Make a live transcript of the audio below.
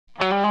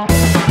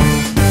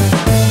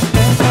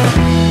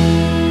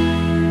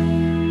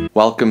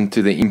Welcome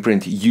to the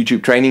IMPRINT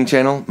YouTube training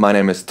channel. My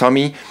name is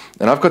Tommy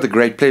and I've got the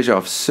great pleasure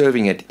of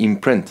serving at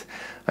IMPRINT.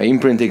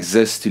 IMPRINT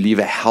exists to leave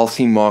a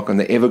healthy mark on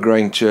the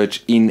ever-growing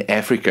church in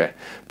Africa,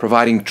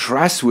 providing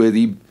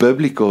trustworthy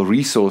biblical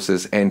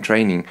resources and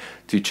training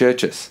to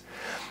churches.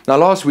 Now,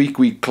 last week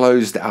we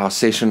closed our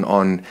session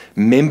on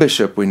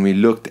membership when we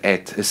looked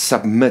at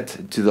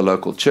submit to the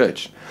local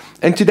church.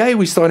 And today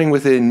we're starting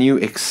with a new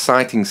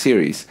exciting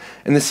series,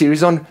 and the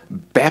series on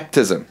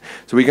baptism.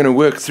 So we're going to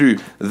work through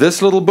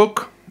this little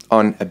book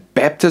on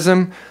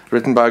baptism,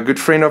 written by a good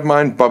friend of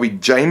mine, Bobby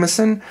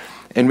Jameson,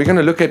 and we're going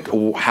to look at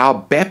how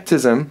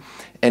baptism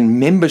and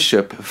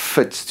membership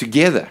fits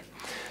together.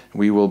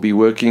 We will be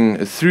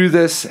working through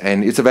this,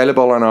 and it's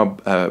available on our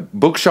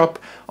bookshop,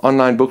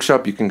 online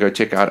bookshop. You can go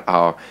check out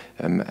our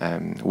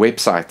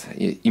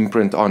website,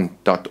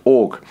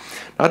 imprinton.org.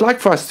 I'd like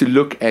for us to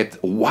look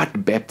at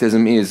what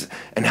baptism is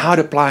and how it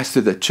applies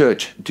to the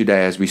church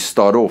today as we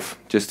start off,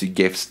 just to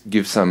give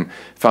some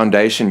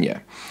foundation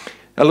here.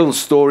 A little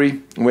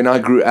story. When I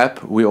grew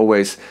up, we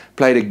always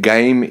played a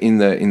game in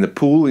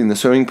the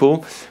swimming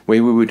pool,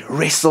 where we would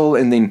wrestle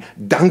and then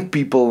dunk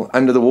people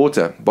under the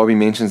water. Bobby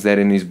mentions that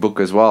in his book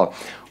as well.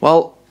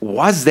 Well,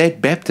 was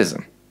that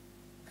baptism?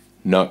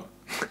 No.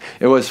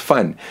 It was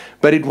fun,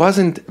 but it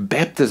wasn't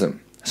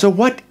baptism. So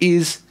what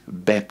is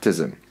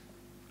baptism?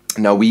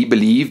 Now, we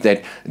believe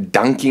that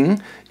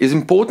dunking is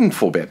important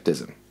for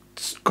baptism.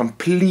 It's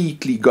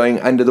completely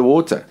going under the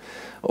water.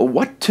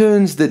 What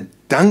turns the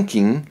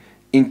dunking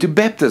into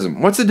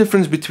baptism? What's the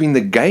difference between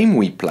the game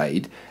we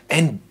played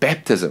and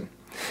baptism?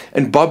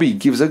 And Bobby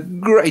gives a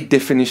great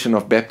definition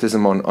of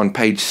baptism on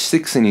page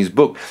 6 in his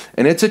book.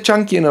 And it's a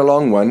chunky and a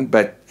long one,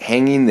 but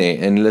hang in there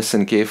and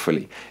listen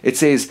carefully. It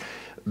says,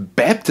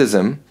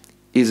 baptism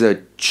is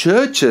a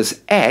church's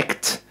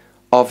act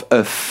of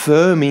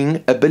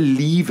affirming a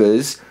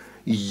believer's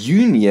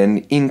union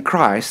in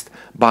Christ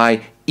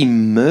by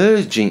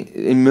immersing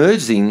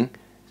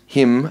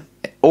him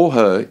or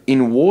her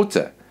in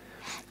water,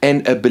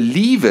 and a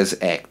believer's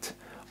act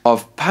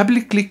of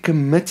publicly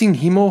committing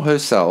him or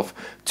herself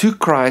to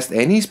Christ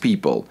and his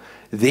people,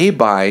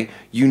 thereby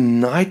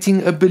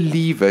uniting a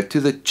believer to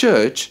the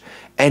church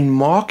and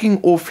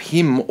marking off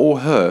him or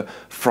her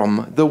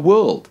from the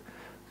world.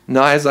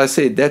 Now, as I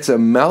said, that's a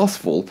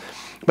mouthful,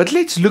 but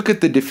let's look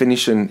at the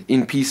definition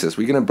in pieces.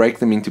 We're going to break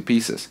them into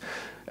pieces.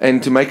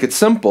 And to make it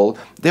simple,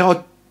 there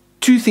are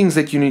two things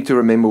that you need to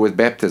remember with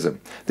baptism.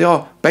 There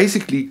are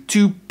basically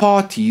two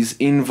parties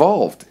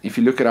involved. If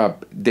you look at our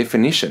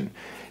definition,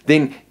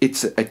 then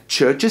it's a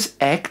church's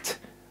act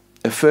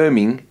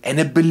affirming and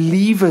a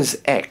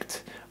believer's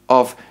act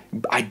of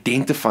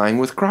identifying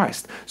with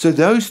Christ. So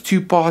those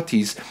two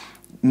parties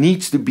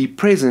needs to be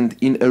present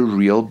in a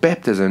real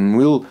baptism.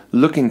 We'll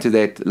look into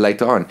that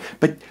later on.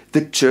 But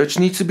the church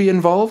needs to be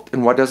involved.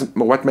 And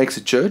what makes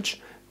a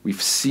church?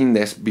 We've seen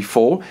this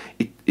before.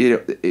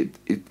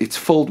 It's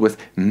filled with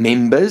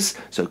members,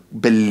 so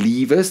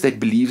believers that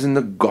believes in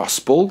the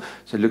gospel.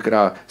 So look at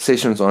our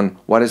sessions on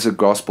what is a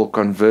gospel,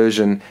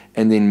 conversion,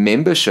 and then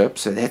membership.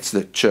 So that's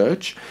the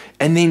church.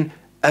 And then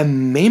a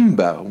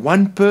member,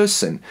 one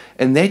person.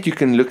 And that you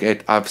can look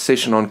at our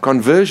session on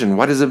conversion.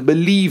 What is a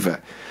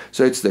believer?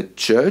 So it's the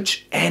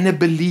church and a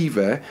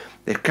believer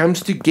that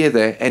comes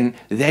together, and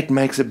that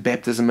makes a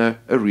baptism a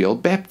real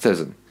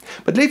baptism.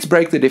 But let's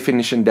break the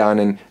definition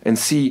down and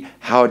see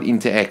how it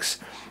interacts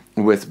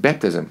with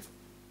baptism.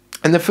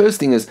 And the first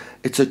thing is,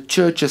 it's a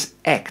church's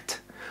act.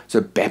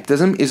 So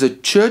baptism is a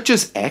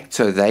church's act,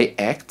 so they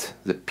act,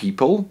 the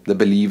people, the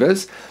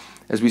believers,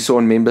 as we saw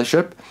in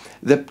membership.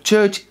 The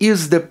church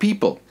is the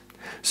people.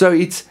 So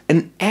it's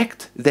an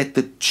act that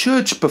the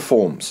church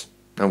performs.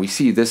 Now we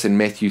see this in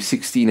Matthew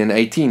 16 and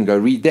 18. Go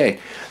read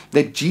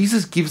that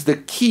Jesus gives the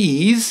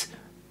keys,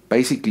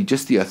 basically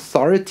just the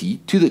authority,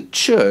 to the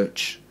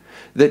church.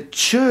 The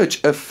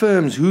church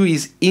affirms who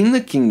is in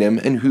the kingdom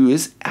and who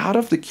is out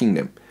of the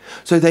kingdom.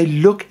 So they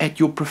look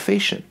at your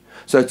profession.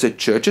 So it's a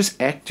church's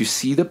act to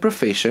see the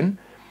profession.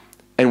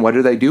 And what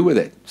do they do with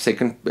it?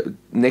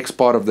 Next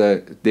part of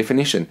the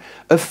definition.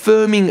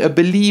 Affirming a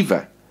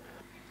believer.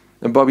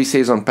 And Bobby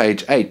says on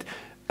page 8,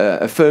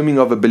 affirming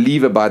of a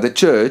believer by the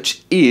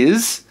church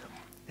is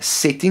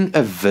setting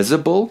a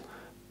visible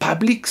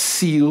public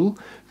seal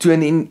to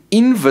an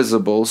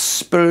invisible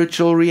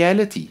spiritual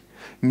reality.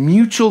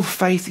 Mutual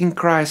faith in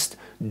Christ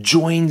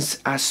joins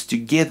us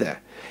together.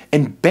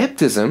 And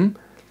baptism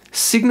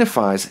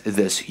signifies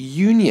this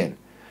union.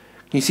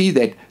 You see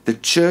that the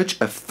church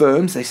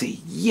affirms, they say,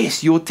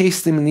 yes, your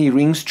testimony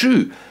rings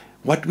true.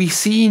 What we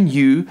see in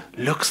you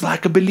looks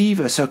like a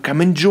believer, so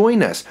come and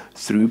join us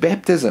through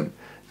baptism.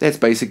 That's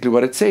basically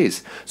what it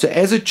says. So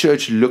as a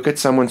church look at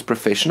someone's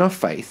profession of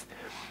faith,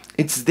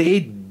 it's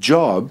their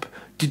job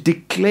to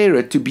declare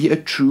it to be a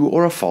true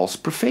or a false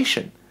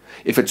profession.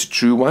 If it's a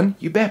true one,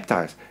 you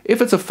baptize.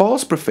 If it's a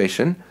false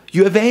profession,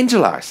 you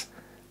evangelize,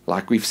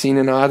 like we've seen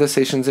in our other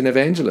sessions in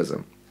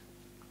evangelism.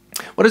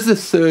 What is the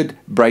third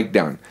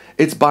breakdown?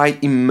 It's by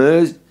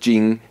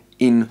immersing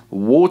in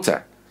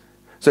water.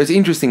 So it's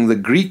interesting, the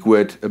Greek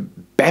word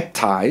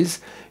baptize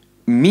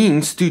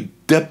means to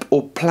dip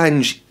or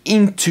plunge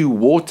into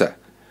water.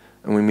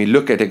 And when we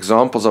look at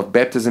examples of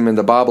baptism in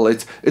the Bible,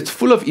 it's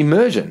full of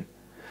immersion.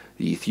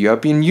 The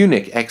Ethiopian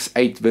eunuch, Acts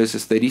 8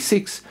 verses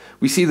 36.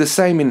 We see the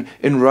same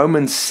in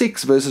Romans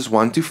 6 verses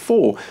 1 to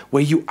 4,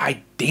 where you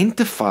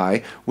identify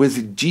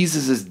with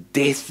Jesus'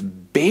 death,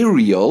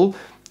 burial,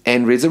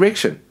 and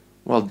resurrection.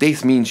 Well,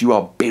 death means you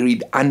are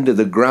buried under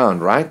the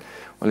ground, right?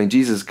 Well, in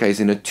Jesus'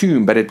 case, in a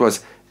tomb, but it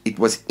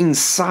was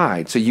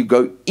inside, so you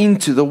go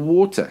into the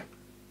water.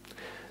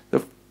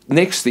 The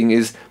next thing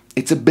is,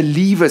 it's a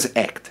believer's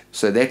act.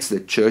 So that's the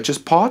church's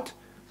part.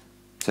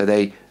 So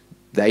they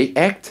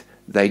act,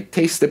 they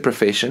test the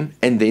profession,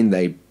 and then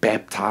they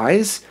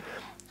baptize.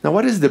 Now,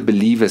 what is the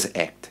believer's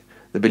act?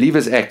 The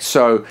believer's act.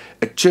 So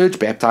a church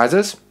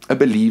baptizes, a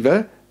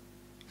believer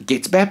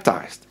gets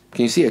baptized.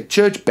 Can you see a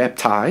church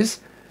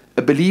baptize?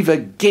 A believer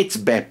gets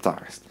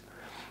baptized.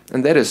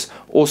 And that is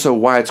also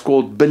why it's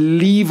called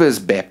believer's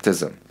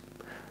baptism.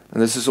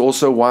 And this is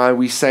also why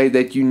we say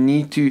that you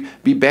need to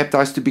be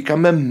baptized to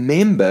become a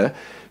member,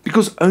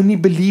 because only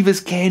believers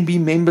can be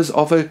members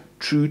of a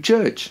true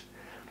church.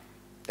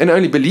 And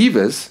only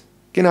believers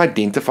can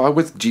identify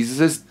with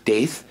Jesus'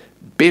 death,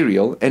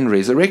 burial, and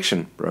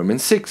resurrection.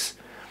 Romans 6.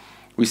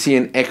 We see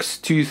in Acts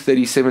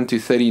 2:37 to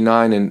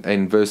 39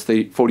 and verse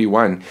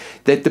 41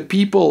 that the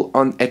people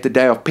at the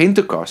day of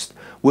Pentecost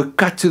were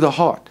cut to the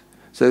heart.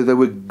 So they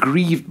were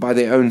grieved by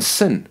their own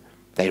sin.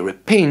 They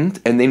repent,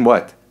 and then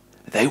what?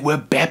 They were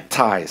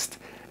baptized.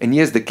 And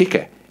here's the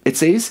kicker. It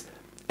says,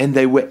 and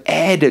they were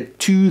added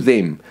to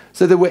them.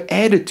 So they were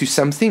added to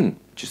something,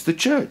 just the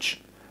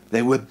church.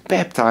 They were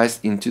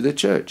baptized into the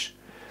church.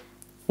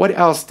 What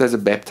else does a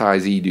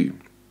baptizee do?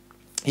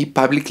 He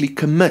publicly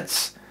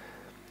commits.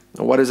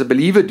 Now, what does a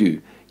believer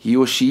do? He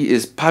or she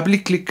is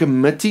publicly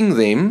committing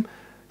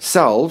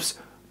themselves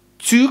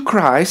to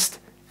Christ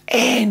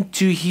and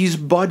to his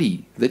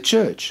body, the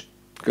church.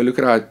 Go look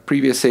at our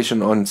previous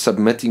session on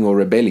submitting or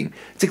rebelling.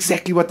 It's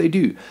exactly what they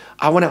do.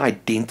 I want to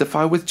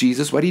identify with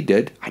Jesus, what he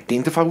did,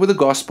 identify with the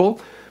gospel.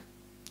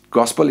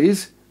 Gospel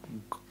is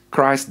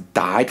Christ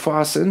died for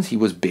our sins, he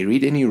was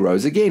buried, and he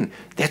rose again.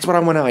 That's what I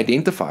want to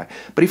identify.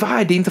 But if I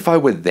identify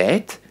with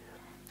that,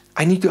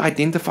 I need to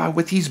identify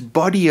with his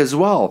body as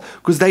well,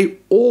 because they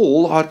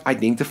all are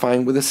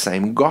identifying with the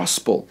same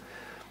gospel.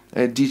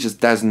 Jesus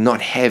does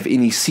not have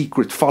any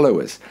secret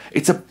followers.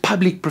 It's a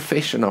public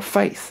profession of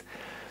faith.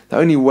 The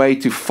only way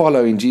to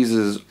follow in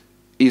Jesus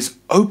is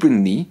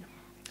openly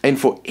and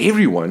for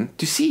everyone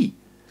to see.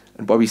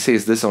 And Bobby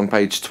says this on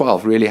page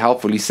 12, really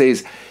helpful. He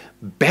says,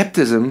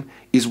 baptism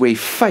is where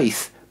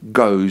faith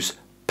goes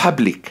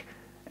public.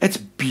 It's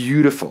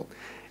beautiful.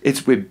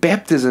 It's where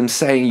baptism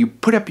saying you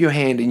put up your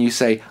hand and you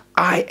say,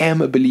 I am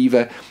a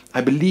believer.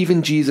 I believe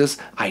in Jesus.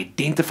 I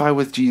identify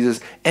with Jesus,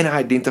 and I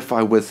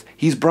identify with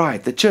his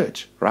bride, the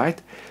church,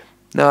 right?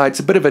 Now, it's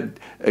a bit of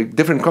a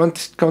different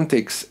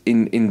context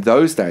in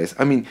those days.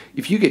 I mean,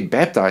 if you get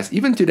baptized,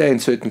 even today in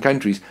certain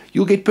countries,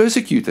 you'll get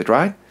persecuted,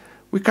 right?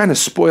 We're kind of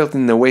spoiled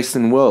in the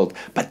Western world,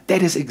 but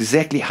that is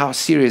exactly how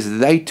serious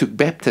they took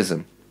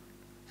baptism.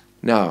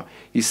 Now,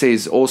 he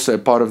says also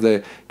part of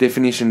the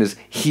definition is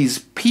his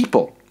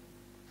people.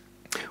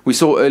 We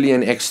saw earlier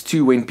in Acts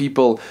 2 when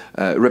people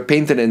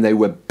repented and they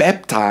were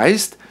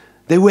baptized,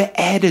 they were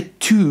added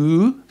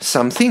to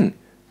something.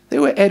 They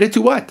were added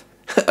to what?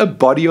 A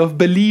body of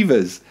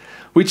believers,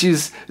 which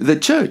is the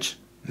church,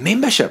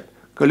 membership.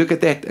 Go look at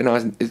that in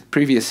our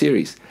previous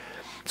series.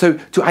 So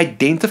to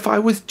identify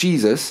with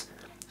Jesus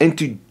and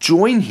to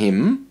join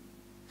him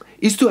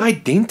is to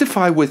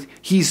identify with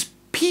his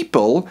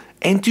people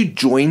and to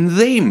join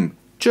them,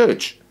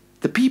 church,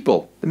 the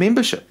people, the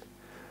membership.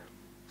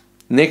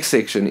 Next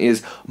section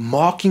is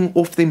marking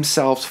off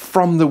themselves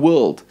from the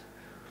world.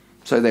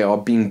 So they are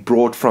being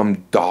brought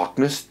from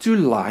darkness to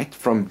light,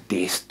 from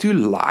death to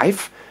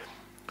life,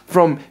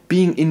 from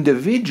being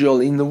individual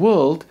in the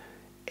world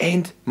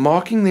and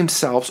marking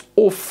themselves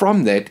off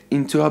from that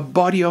into a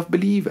body of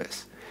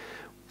believers.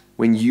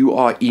 When you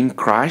are in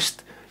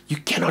Christ, you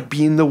cannot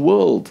be in the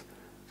world.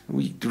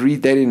 We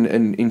read that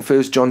in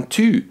 1 John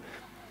 2.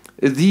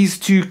 These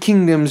two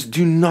kingdoms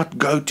do not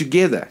go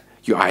together.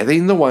 You're either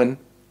in the one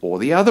or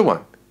the other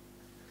one.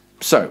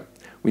 So,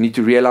 we need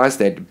to realize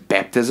that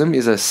baptism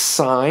is a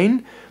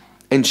sign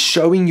and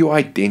showing your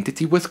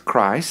identity with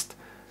Christ.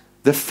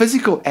 The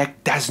physical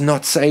act does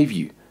not save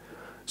you.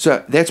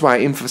 So, that's why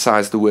I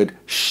emphasize the word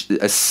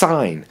a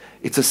sign.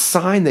 It's a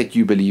sign that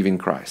you believe in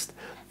Christ.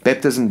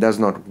 Baptism does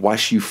not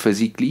wash you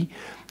physically.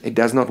 It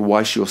does not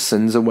wash your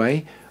sins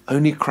away.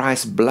 Only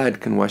Christ's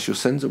blood can wash your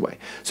sins away.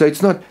 So,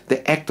 it's not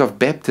the act of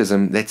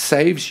baptism that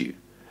saves you.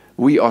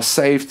 We are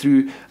saved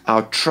through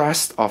our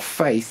trust of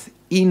faith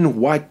in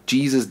what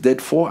Jesus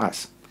did for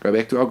us. Go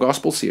back to our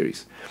gospel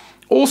series.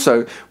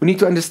 Also, we need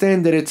to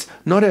understand that it's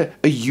not a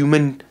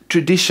human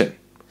tradition.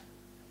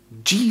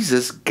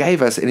 Jesus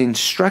gave us an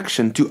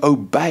instruction to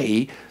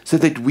obey so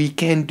that we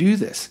can do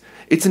this.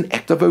 It's an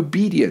act of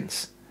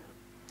obedience.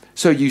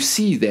 So you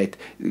see that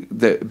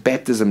the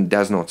baptism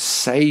does not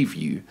save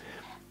you,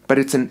 but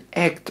it's an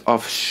act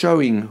of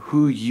showing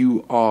who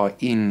you are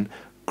in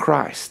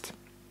Christ.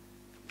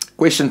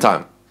 Question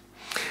time.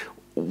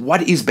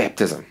 What is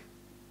baptism?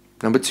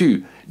 Number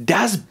 2,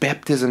 does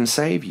baptism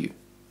save you?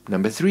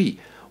 Number 3,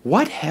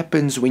 what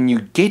happens when you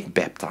get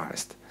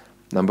baptized?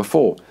 Number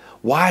 4,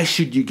 why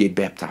should you get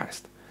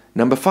baptized?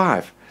 Number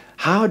 5,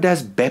 how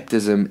does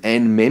baptism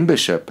and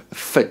membership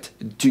fit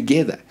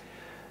together?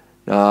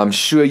 Now, I'm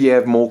sure you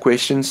have more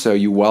questions, so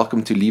you're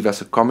welcome to leave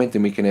us a comment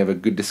and we can have a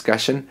good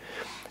discussion.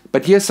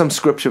 But here's some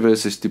scripture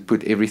verses to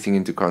put everything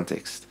into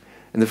context.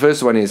 And the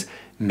first one is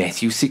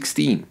Matthew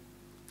 16,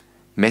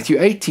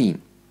 Matthew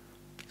 18,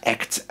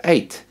 Acts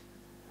 8,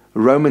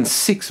 Romans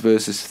 6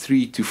 verses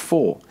 3 to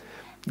 4,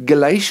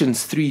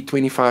 Galatians 3,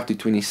 25 to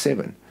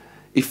 27,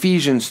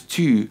 Ephesians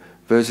 2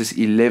 verses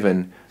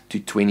 11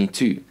 to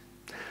 22.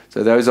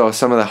 So those are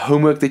some of the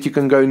homework that you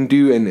can go and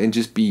do and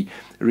just be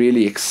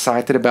really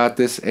excited about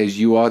this as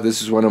you are.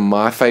 This is one of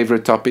my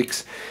favorite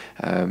topics.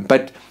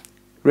 But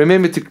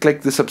remember to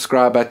click the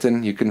subscribe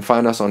button. You can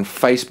find us on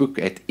Facebook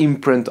at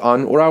IMPRINT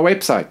On, or our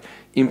website,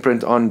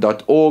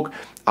 imprinton.org.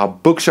 Our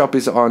bookshop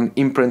is on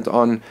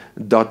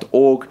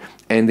imprinton.org.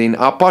 And then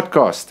our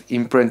podcast,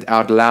 Imprint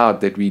Out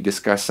Loud, that we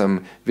discuss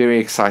some very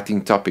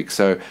exciting topics.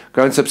 So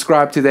go and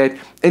subscribe to that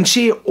and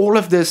share all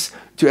of this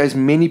to as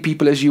many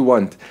people as you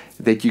want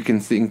that you can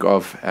think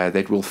of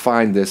that will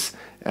find this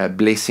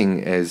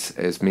blessing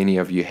as many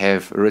of you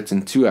have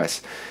written to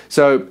us.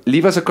 So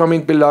leave us a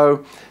comment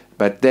below.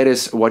 But that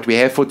is what we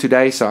have for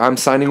today. So I'm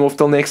signing off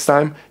till next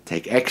time.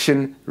 Take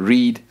action,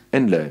 read,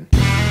 and learn.